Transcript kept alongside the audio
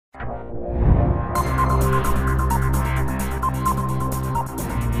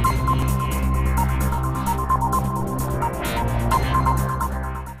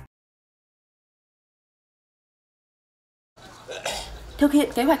Thực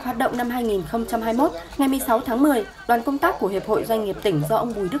hiện kế hoạch hoạt động năm 2021, ngày 16 tháng 10, đoàn công tác của Hiệp hội Doanh nghiệp tỉnh do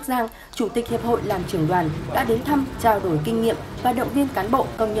ông Bùi Đức Giang, Chủ tịch Hiệp hội làm trưởng đoàn, đã đến thăm, trao đổi kinh nghiệm và động viên cán bộ,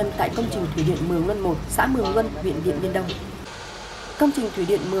 công nhân tại công trình thủy điện Mường Luân 1, xã Mường Luân, huyện Điện Biên Đông. Công trình thủy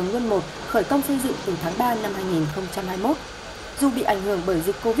điện Mường Luân 1 khởi công xây dựng từ tháng 3 năm 2021. Dù bị ảnh hưởng bởi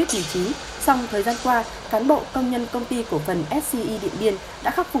dịch Covid-19, song thời gian qua, cán bộ, công nhân công ty cổ phần SCI Điện Biên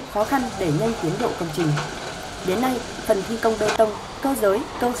đã khắc phục khó khăn để nhanh tiến độ công trình. Đến nay, phần thi công bê tông, cơ giới,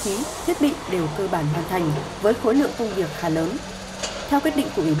 cơ khí, thiết bị đều cơ bản hoàn thành với khối lượng công việc khá lớn. Theo quyết định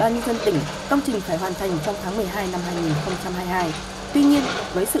của Ủy ban Nhân dân tỉnh, công trình phải hoàn thành trong tháng 12 năm 2022. Tuy nhiên,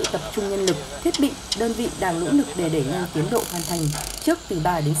 với sự tập trung nhân lực, thiết bị, đơn vị đang nỗ lực để đẩy nhanh tiến độ hoàn thành trước từ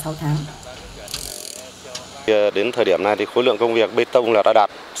 3 đến 6 tháng. Đến thời điểm này thì khối lượng công việc bê tông là đã đạt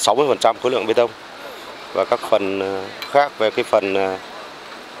 60% khối lượng bê tông, và các phần khác về cái phần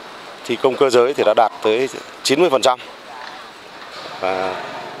thi công cơ giới thì đã đạt tới 90%. Và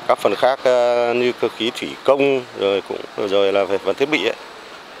các phần khác như cơ khí thủy công rồi là về phần thiết bị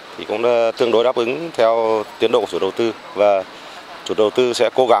thì cũng đã tương đối đáp ứng theo tiến độ của chủ đầu tư, và chủ đầu tư sẽ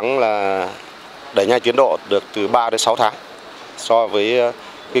cố gắng là đẩy nhanh tiến độ được từ 3 đến 6 tháng so với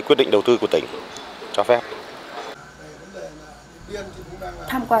cái quyết định đầu tư của tỉnh cho phép.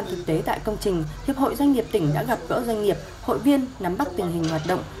 Tham quan thực tế tại công trình, Hiệp hội Doanh nghiệp tỉnh đã gặp gỡ doanh nghiệp, hội viên nắm bắt tình hình hoạt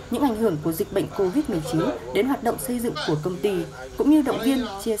động, những ảnh hưởng của dịch bệnh Covid-19 đến hoạt động xây dựng của công ty, cũng như động viên,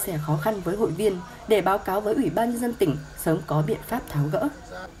 chia sẻ khó khăn với hội viên để báo cáo với Ủy ban Nhân dân tỉnh sớm có biện pháp tháo gỡ.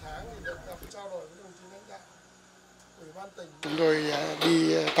 Chúng tôi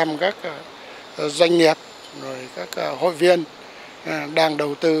đi thăm các doanh nghiệp, rồi các hội viên đang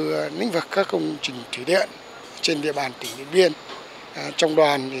đầu tư lĩnh vực các công trình thủy điện trên địa bàn tỉnh Điện Biên. Trong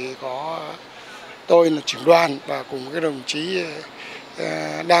đoàn thì có tôi là trưởng đoàn và cùng các đồng chí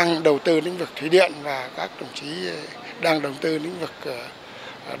đang đầu tư lĩnh vực thủy điện và các đồng chí đang đầu tư lĩnh vực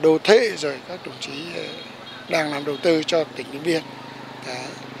đô thị, rồi các đồng chí đang làm đầu tư cho tỉnh Điện Biên.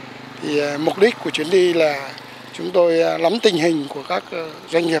 Thì mục đích của chuyến đi là chúng tôi nắm tình hình của các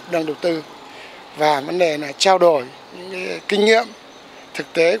doanh nghiệp đang đầu tư, và vấn đề là trao đổi những cái kinh nghiệm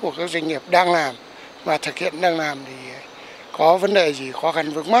thực tế của các doanh nghiệp đang làm và thực hiện đang làm, thì có vấn đề gì khó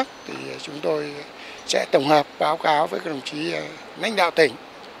khăn vướng mắc thì chúng tôi sẽ tổng hợp báo cáo với các đồng chí lãnh đạo tỉnh.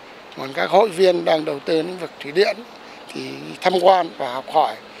 Còn các hội viên đang đầu tư lĩnh vực thủy điện thì tham quan và học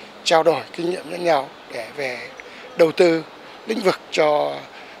hỏi, trao đổi kinh nghiệm lẫn nhau để về đầu tư lĩnh vực cho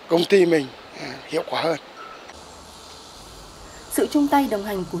công ty mình hiệu quả hơn. Sự chung tay đồng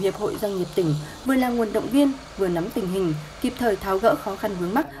hành của Hiệp hội Doanh nghiệp tỉnh vừa là nguồn động viên, vừa nắm tình hình, kịp thời tháo gỡ khó khăn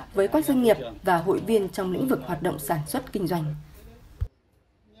vướng mắc với các doanh nghiệp và hội viên trong lĩnh vực hoạt động sản xuất kinh doanh.